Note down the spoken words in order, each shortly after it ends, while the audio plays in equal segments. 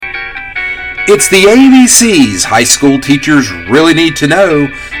It's the ABCs High School Teachers Really Need to Know,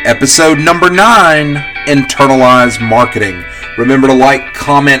 episode number 9, Internalize Marketing. Remember to like,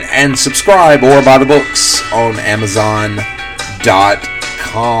 comment, and subscribe or buy the books on Amazon.com.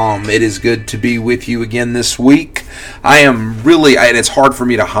 It is good to be with you again this week. And it's hard for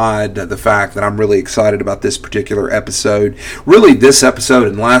me to hide the fact that I'm really excited about this particular episode. Really, this episode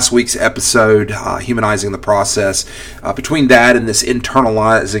and last week's episode, Humanizing the Process, between that and this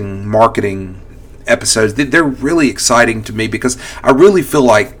Internalizing Marketing episodes, they're really exciting to me because I really feel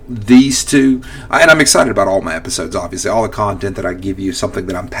like these two, and I'm excited about all my episodes, obviously, all the content that I give you, something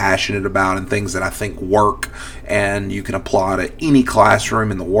that I'm passionate about and things that I think work and you can apply to any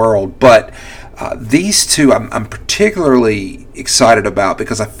classroom in the world. But these two I'm particularly excited about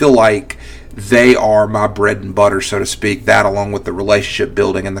because I feel like they are my bread and butter, so to speak. That, along with the relationship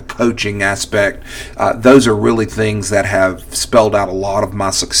building and the coaching aspect, those are really things that have spelled out a lot of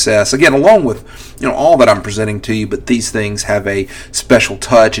my success. Again, along with all that I'm presenting to you, but these things have a special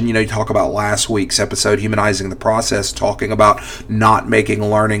touch. And you talk about last week's episode, Humanizing the Process, talking about not making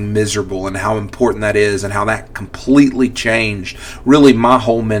learning miserable and how important that is, and how that completely changed really my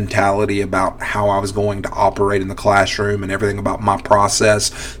whole mentality about how I was going to operate in the classroom and everything about my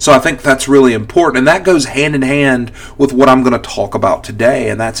process. So I think that's really important, and that goes hand in hand with what I'm going to talk about today,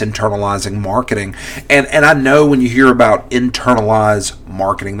 and that's internalizing marketing. And I know when you hear about internalize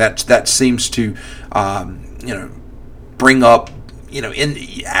marketing, that seems to bring up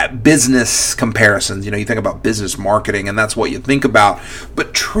in business comparisons. You think about business marketing, and that's what you think about.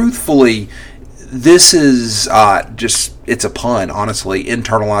 But truthfully, this is it's a pun, honestly.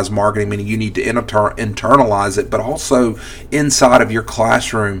 Internalize marketing, meaning you need to internalize it, but also inside of your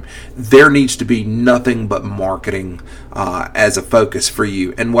classroom, there needs to be nothing but marketing as a focus for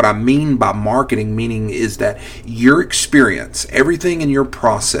you. And what I mean by marketing, meaning is that your experience, everything in your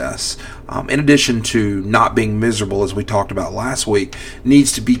process, in addition to not being miserable, as we talked about last week,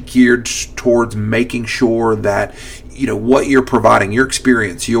 needs to be geared towards making sure that what you're providing, your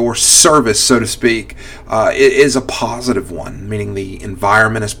experience, your service, so to speak, is a positive one, meaning the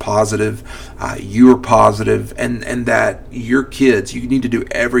environment is positive, you are positive, and that your kids, you need to do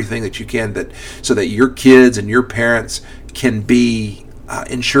everything that you can so that your kids and your parents can be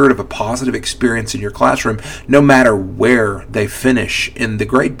ensured of a positive experience in your classroom, no matter where they finish in the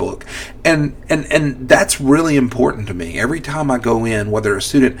grade book. And that's really important to me. Every time I go in, whether a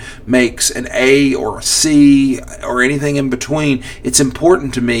student makes an A or a C or anything in between, it's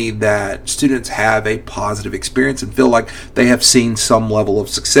important to me that students have a positive experience and feel like they have seen some level of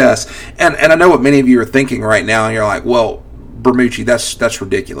success. And I know what many of you are thinking right now, and you're like, well, Bermucci, that's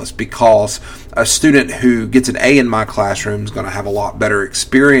ridiculous, because a student who gets an A in my classroom is going to have a lot better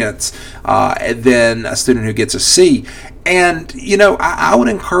experience than a student who gets a C. And, I would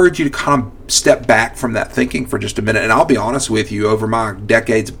encourage you to kind of step back from that thinking for just a minute. And I'll be honest with you, over my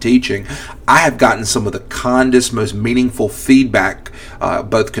decades of teaching, I have gotten some of the kindest, most meaningful feedback,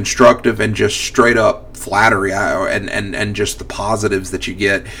 both constructive and just straight up flattery, and just the positives that you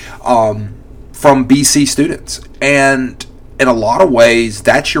get from BC students. And in a lot of ways,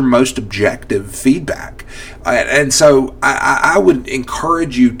 that's your most objective feedback. And so I would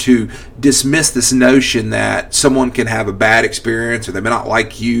encourage you to dismiss this notion that someone can have a bad experience, or they may not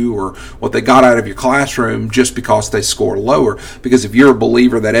like you or what they got out of your classroom just because they score lower. Because if you're a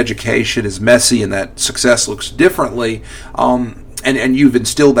believer that education is messy and that success looks differently, and you've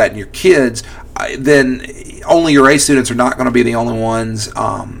instilled that in your kids, then only your A students are not going to be the only ones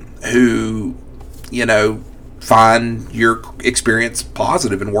who, find your experience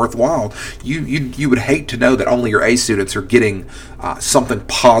positive and worthwhile. You would hate to know that only your A students are getting something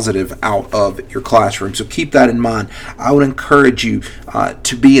positive out of your classroom. So keep that in mind. I would encourage you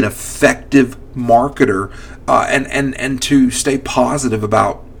to be an effective marketer and to stay positive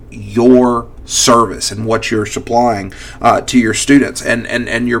about your service and what you're supplying to your students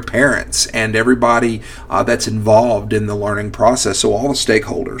and your parents and everybody that's involved in the learning process, so all the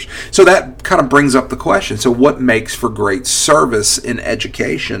stakeholders. So that kind of brings up the question, so what makes for great service in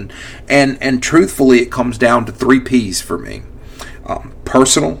education? And truthfully, it comes down to 3 P's for me: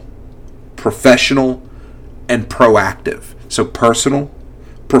 personal, professional, and proactive. So personal,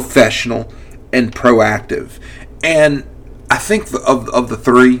 professional, and proactive. And I think of the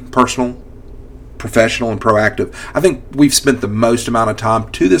 3, personal, professional, and proactive, I think we've spent the most amount of time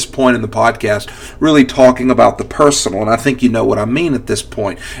to this point in the podcast really talking about the personal, and I think you know what I mean at this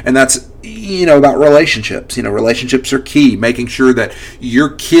point, and that's about relationships. Relationships are key, making sure that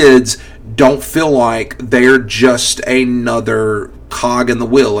your kids don't feel like they're just another cog in the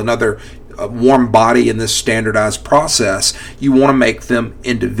wheel, another a warm body in this standardized process. You want to make them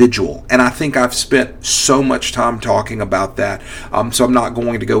individual. And I think I've spent so much time talking about that. So I'm not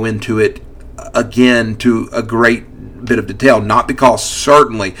going to go into it again to a great bit of detail,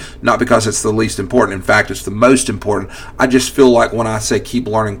 certainly not because it's the least important. In fact, it's the most important. I just feel like when I say keep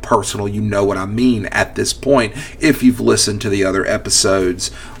learning personal, you know what I mean at this point if you've listened to the other episodes.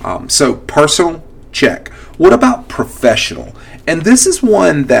 So personal, check. What about professional? And this is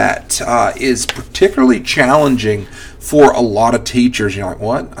one that is particularly challenging for a lot of teachers. You're like,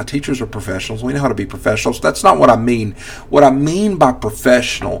 what? Teachers are professionals. We know how to be professionals. That's not what I mean. What I mean by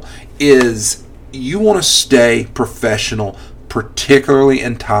professional is you want to stay professional, particularly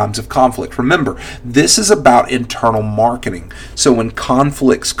in times of conflict. Remember, this is about internal marketing. So when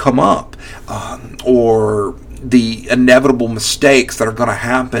conflicts come up, or the inevitable mistakes that are going to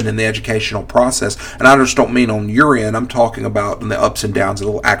happen in the educational process, and I just don't mean on your end, I'm talking about in the ups and downs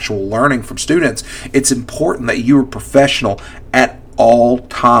of the actual learning from students, it's important that you are professional at all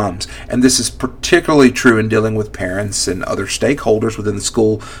times. And this is particularly true in dealing with parents and other stakeholders within the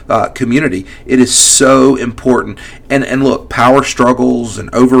school community. It is so important. And look, power struggles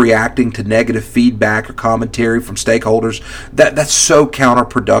and overreacting to negative feedback or commentary from stakeholders, that's so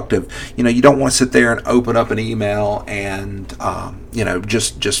counterproductive. You don't want to sit there and open up an email and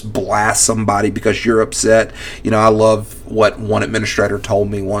just blast somebody because you're upset. I love what one administrator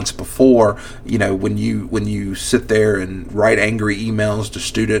told me once before. When you sit there and write angry emails to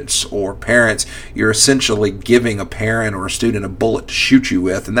students or parents, you're essentially giving a parent or a student a bullet to shoot you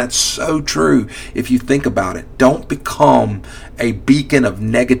with. And that's so true if you think about it. Don't become a beacon of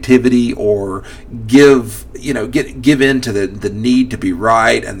negativity or give in to the need to be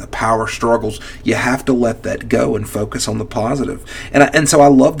right and the power struggles. You have to let that go and focus on the positive. And so I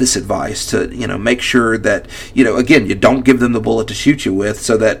love this advice to make sure that again, you don't give them the bullet to shoot you with,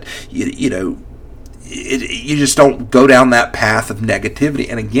 so that you just don't go down that path of negativity.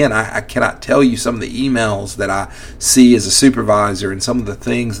 And again, I cannot tell you some of the emails that I see as a supervisor and some of the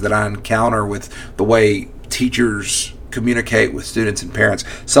things that I encounter with the way teachers communicate with students and parents.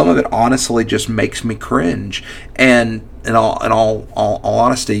 Some of it honestly just makes me cringe. And in all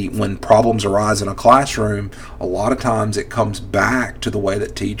honesty, when problems arise in a classroom, a lot of times it comes back to the way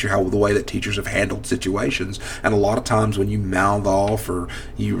that teachers have handled situations. And a lot of times when you mouth off or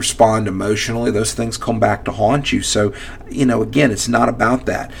you respond emotionally, those things come back to haunt you. So, again, it's not about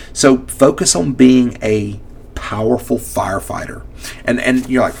that. So focus on being a powerful firefighter. And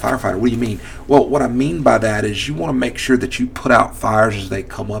you're like, firefighter, what do you mean? Well, what I mean by that is you want to make sure that you put out fires as they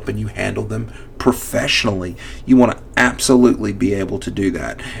come up and you handle them professionally. You want to absolutely be able to do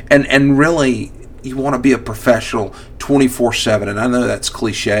that. And really, you want to be a professional 24/7. And I know that's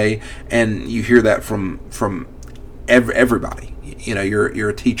cliche, and you hear that from everybody. You're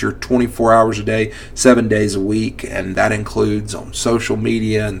a teacher 24 hours a day, 7 days a week, and that includes on social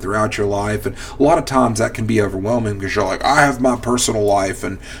media and throughout your life. And a lot of times that can be overwhelming because you're like, I have my personal life,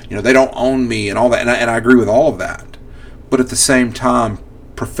 and they don't own me and all that. And I agree with all of that. But at the same time,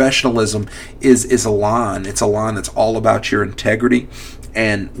 professionalism is a line. It's a line that's all about your integrity.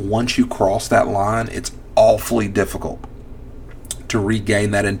 And once you cross that line, it's awfully difficult to regain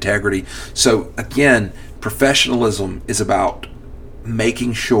that integrity. So again, professionalism is about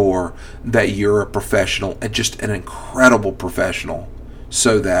making sure that you're a professional, and just an incredible professional,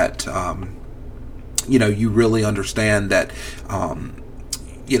 so that you really understand that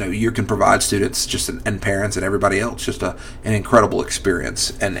you can provide students and parents and everybody else just an incredible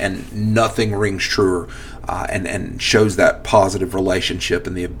experience, and nothing rings truer and shows that positive relationship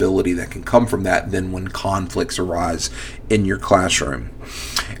and the ability that can come from that than when conflicts arise in your classroom.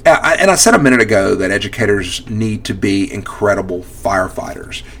 And I said a minute ago that educators need to be incredible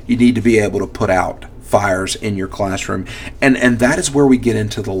firefighters. You need to be able to put out fires in your classroom. And that is where we get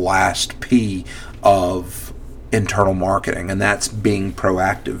into the last P of internal marketing, and that's being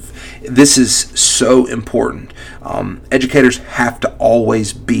proactive. This is so important. Educators have to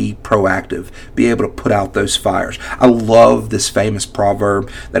always be proactive, be able to put out those fires. I love this famous proverb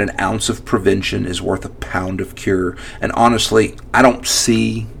that an ounce of prevention is worth a pound of cure. And honestly, I don't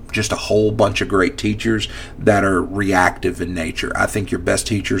see just a whole bunch of great teachers that are reactive in nature. I think your best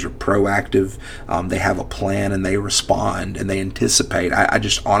teachers are proactive. They have a plan and they respond and they anticipate. I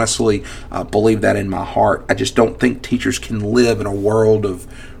just honestly believe that in my heart. I just don't think teachers can live in a world of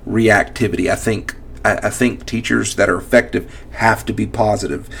reactivity. I think teachers that are effective have to be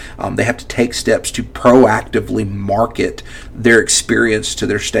positive. They have to take steps to proactively market their experience to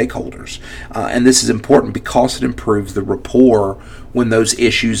their stakeholders. And this is important because it improves the rapport when those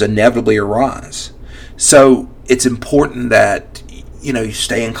issues inevitably arise. So it's important that you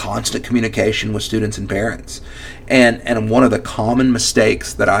stay in constant communication with students and parents. And one of the common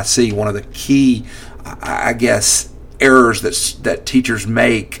mistakes that I see, one of the key, I guess, errors that teachers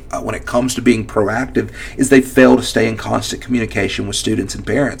make when it comes to being proactive is they fail to stay in constant communication with students and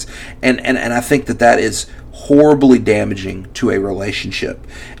parents. And I think that is horribly damaging to a relationship.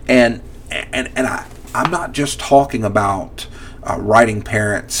 And I'm not just talking about writing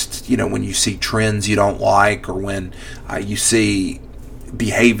parents, when you see trends you don't like, or when you see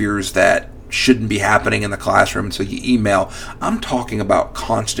behaviors that shouldn't be happening in the classroom, so you email. I'm talking about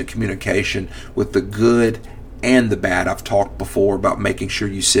constant communication with the good and the bad. I've talked before about making sure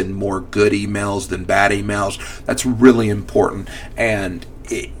you send more good emails than bad emails. That's really important. And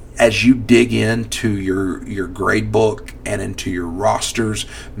as you dig into your grade book and into your rosters,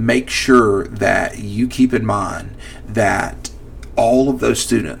 make sure that you keep in mind that all of those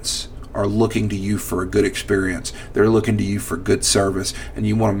students are looking to you for a good experience. They're looking to you for good service, and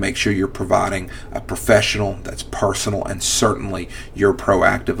you want to make sure you're providing a professional that's personal, and certainly you're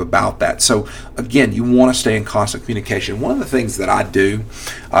proactive about that. So again, you want to stay in constant communication. One of the things that I do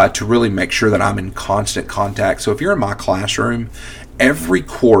to really make sure that I'm in constant contact, so if you're in my classroom, every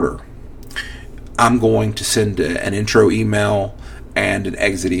quarter I'm going to send an intro email and an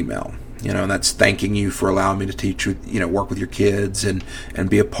exit email. And that's thanking you for allowing me to teach with, work with your kids and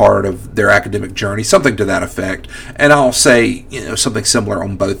be a part of their academic journey, something to that effect. And I'll say, something similar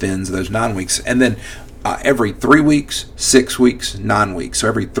on both ends of those 9 weeks. And then every 3 weeks, 6 weeks, 9 weeks.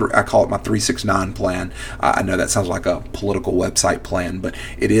 So I call it my 3-6-9 plan. I know that sounds like a political website plan, but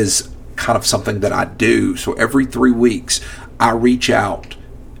it is kind of something that I do. So every 3 weeks, I reach out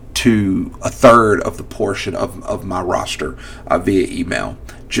to a third of the portion of my roster via email,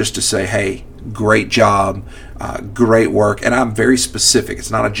 just to say, hey, great job, great work. And I'm very specific.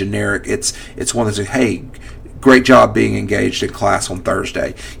 It's not a generic. It's one that's like, hey, great job being engaged in class on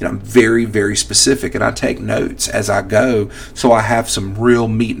Thursday. I'm very, very specific, and I take notes as I go, so I have some real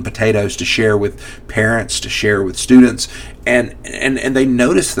meat and potatoes to share with parents, to share with students, and they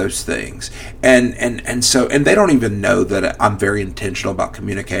notice those things, and so they don't even know that I'm very intentional about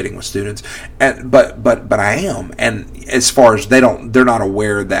communicating with students, but I am. And as far as they're not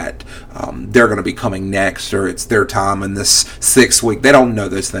aware that they're going to be coming next, or it's their time in this 6th week. They don't know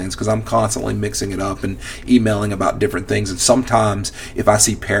those things because I'm constantly mixing it up and emailing about different things. And sometimes if I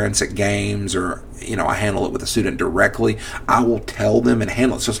see parents at games, or I handle it with a student directly, I will tell them and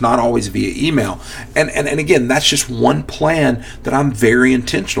handle it. So it's not always via email. And again, that's just one plan that I'm very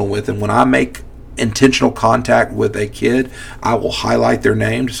intentional with. And when I make intentional contact with a kid, I will highlight their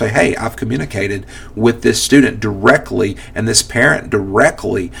name to say, hey, I've communicated with this student directly and this parent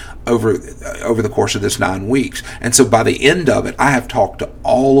directly over the course of this 9 weeks. And so by the end of it, I have talked to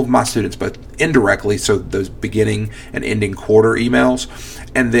all of my students, both indirectly, so those beginning and ending quarter emails,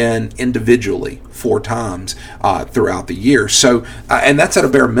 and then individually 4 times throughout the year. So, and that's at a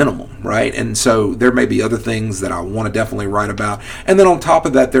bare minimum, right? And so there may be other things that I want to definitely write about. And then on top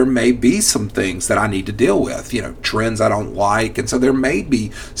of that, there may be some things that I need to deal with, trends I don't like. And so there may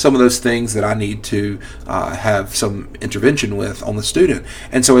be some of those things that I need to have some intervention with on the student.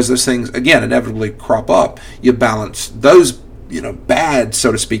 And so as those things, again, inevitably crop up, you balance those bad,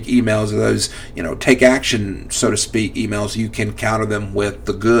 so to speak, emails, or those, take action, so to speak, emails. You can counter them with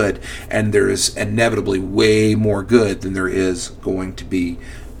the good, and there is inevitably way more good than there is going to be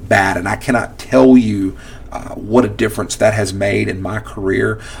bad. And I cannot tell you what a difference that has made in my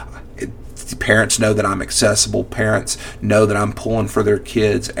career. Parents know that I'm accessible. Parents know that I'm pulling for their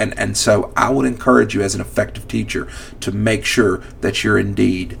kids. And so I would encourage you as an effective teacher to make sure that you're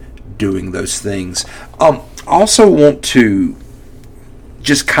indeed doing those things. I also want to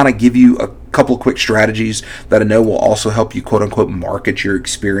just kind of give you a couple of quick strategies that I know will also help you, quote unquote, market your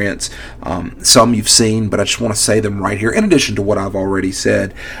experience. Some you've seen, but I just want to say them right here. In addition to what I've already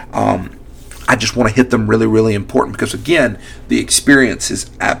said, I just want to hit them really, really important, because again, the experience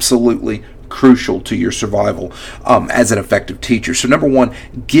is absolutely crucial to your survival as an effective teacher. So number one,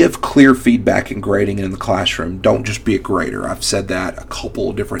 give clear feedback in grading in the classroom. Don't just be a grader. I've said that a couple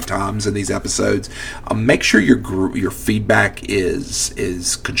of different times in these episodes. Make sure your feedback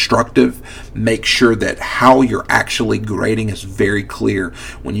is constructive. Make sure that how you're actually grading is very clear.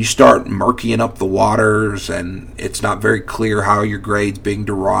 When you start murkying up the waters and it's not very clear how your grade's being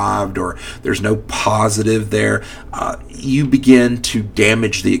derived, or there's no positive there, you begin to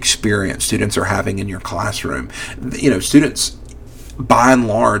damage the experience students are having in your classroom. Students by and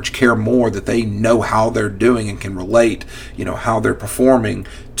large care more that they know how they're doing and can relate, how they're performing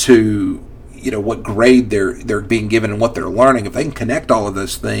to what grade they're being given and what they're learning. If they can connect all of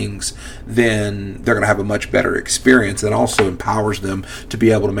those things, then they're going to have a much better experience, and also empowers them to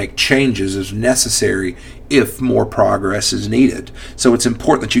be able to make changes as necessary if more progress is needed. So it's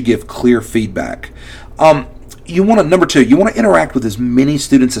important that you give clear feedback. Number two, you want to interact with as many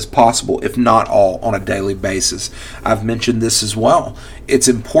students as possible, if not all, on a daily basis. I've mentioned this as well. It's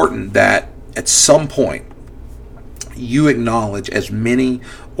important that at some point you acknowledge as many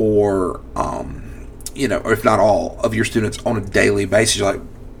or if not all of your students on a daily basis. You're like,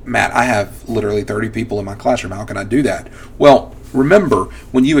 Matt, I have literally 30 people in my classroom. How can I do that? Well, remember,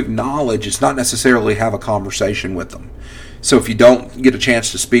 when you acknowledge, it's not necessarily have a conversation with them. So if you don't get a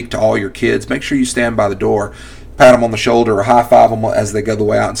chance to speak to all your kids, make sure you stand by the door, pat them on the shoulder or high five them as they go the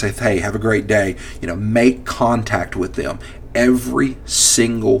way out and say, hey, have a great day. Make contact with them every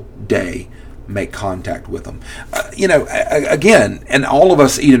single day. Make contact with them. Again, and all of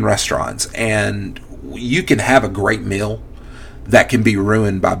us eat in restaurants, and you can have a great meal that can be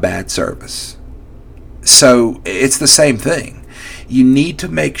ruined by bad service. So it's the same thing. You need to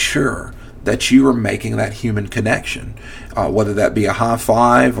make sure that you are making that human connection, whether that be a high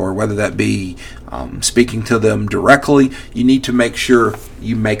five or whether that be speaking to them directly. You need to make sure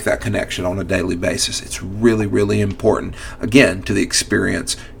you make that connection on a daily basis. It's really, really important, again, to the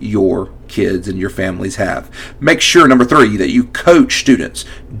experience your kids and your families have. Make sure, number three, that you coach students.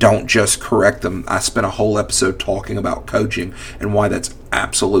 Don't just correct them. I spent a whole episode talking about coaching and why that's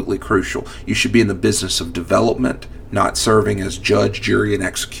absolutely crucial. You should be in the business of development, not serving as judge, jury, and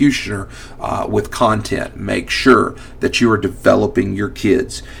executioner with content. Make sure that you are developing your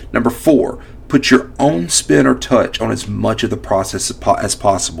kids. Number four, put your own spin or touch on as much of the process as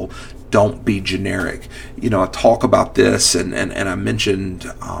possible. Don't be generic. I talk about this, and I mentioned,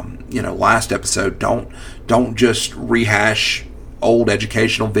 last episode, don't just rehash old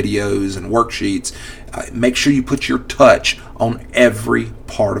educational videos and worksheets. Make sure you put your touch on every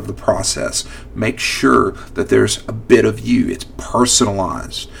part of the process. Make sure that there's a bit of you. It's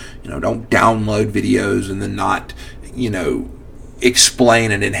personalized. Don't download videos and then not,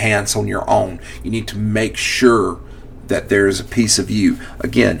 explain and enhance on your own. You need to make sure that there's a piece of you.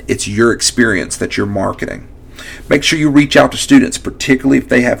 Again, it's your experience that you're marketing. Make sure you reach out to students, particularly if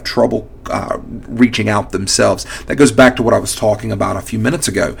they have trouble reaching out themselves. That goes back to what I was talking about a few minutes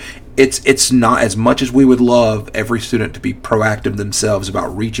ago. It's not, as much as we would love every student to be proactive themselves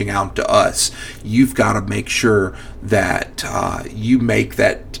about reaching out to us, you've got to make sure that you make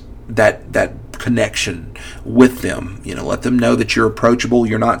that connection with them. Let them know that you're approachable,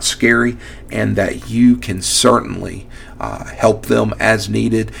 you're not scary, and that you can certainly help them as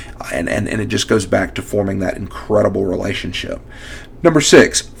needed. And it just goes back to forming that incredible relationship. Number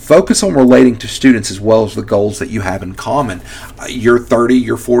 6, focus on relating to students as well as the goals that you have in common. You're 30,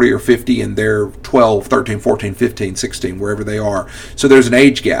 you're 40 or 50, and they're 12, 13, 14, 15, 16, wherever they are. So there's an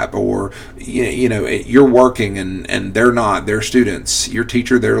age gap, or you're working and they're not. They're students. Your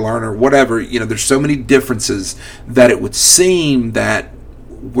teacher, their learner, whatever. There's so many differences that it would seem that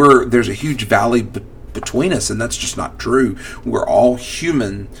there's a huge valley between us, and that's just not true. We're all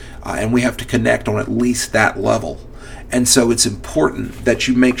human, and we have to connect on at least that level. And so it's important that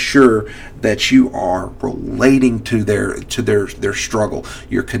you make sure that you are relating to their struggle.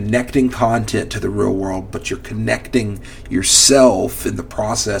 You're connecting content to the real world, but you're connecting yourself in the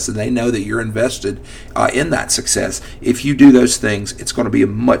process, and they know that you're invested in that success. If you do those things, it's going to be a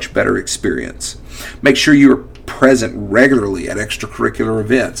much better experience. Make sure you're present regularly at extracurricular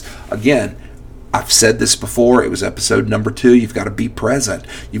events. Again, I've said this before. It was episode number 2. You've got to be present.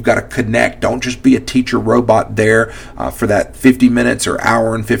 You've got to connect. Don't just be a teacher robot there for that 50 minutes or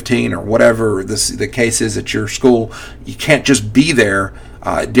hour and 15 or whatever the case is at your school. You can't just be there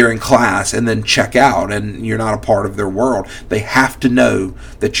during class and then check out and you're not a part of their world. They have to know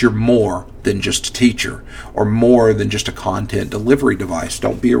that you're more than just a teacher or more than just a content delivery device.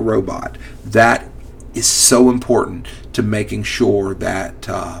 Don't be a robot. That is so important to making sure that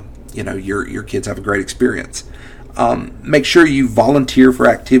your kids have a great experience. Make sure you volunteer for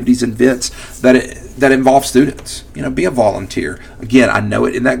activities and events that involve students. Be a volunteer. Again, I know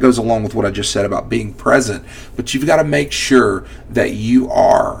it, and that goes along with what I just said about being present. But you've got to make sure that you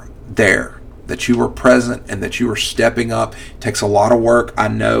are there, that you are present, and that you are stepping up. It takes a lot of work, I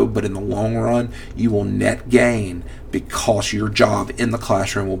know, but in the long run, you will net gain because your job in the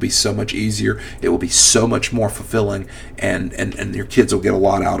classroom will be so much easier. It will be so much more fulfilling, and your kids will get a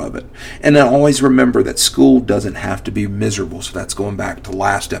lot out of it. And then always remember that school doesn't have to be miserable. So that's going back to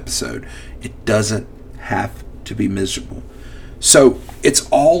last episode. It doesn't have to be miserable. So it's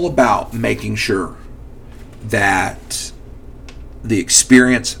all about making sure that the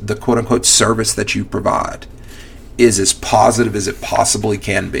experience, the quote-unquote service that you provide is as positive as it possibly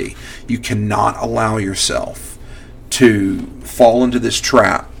can be. You cannot allow yourself to fall into this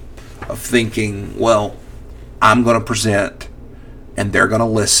trap of thinking, well, I'm going to present and they're going to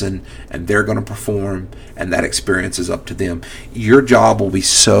listen and they're going to perform and that experience is up to them. Your job will be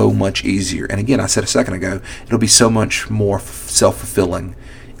so much easier. And again, I said a second ago, it'll be so much more self-fulfilling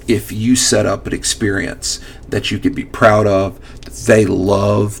if you set up an experience that you could be proud of, that they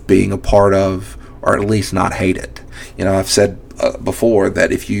love being a part of, or at least not hate it. You know, I've said before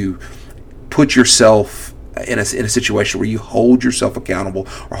that if you put yourself in a situation where you hold yourself accountable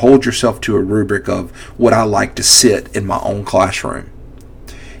or hold yourself to a rubric of what I like to sit in my own classroom,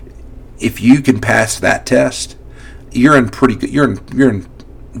 if you can pass that test, you're in pretty good. You're in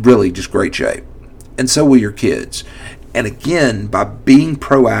really just great shape, and so will your kids. And again, by being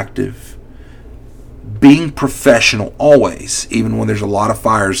proactive, being professional always, even when there's a lot of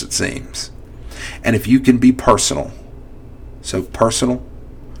fires, it seems. And if you can be personal, so personal,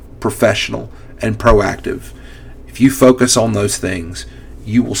 professional, and proactive, if you focus on those things,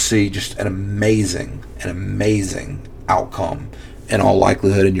 you will see just an amazing outcome in all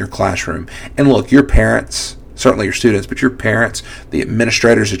likelihood in your classroom. And look, your parents, certainly your students, but your parents, the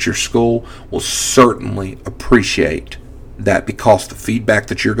administrators at your school will certainly appreciate that, because the feedback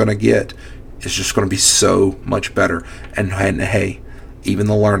that you're going to get is just going to be so much better. And hey, even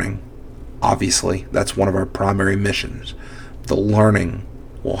the learning, obviously, that's one of our primary missions. The learning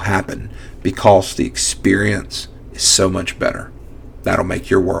will happen because the experience is so much better. That'll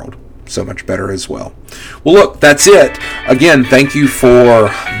make your world so much better as well. Well, look, that's it. Again, thank you for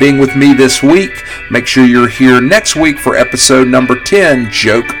being with me this week. Make sure you're here next week for episode number 10,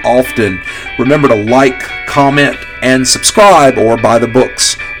 Joke Often. Remember to like, comment, and subscribe, or buy the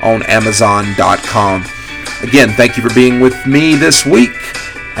books on Amazon.com. Again, thank you for being with me this week.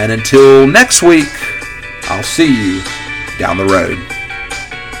 And until next week, I'll see you down the road.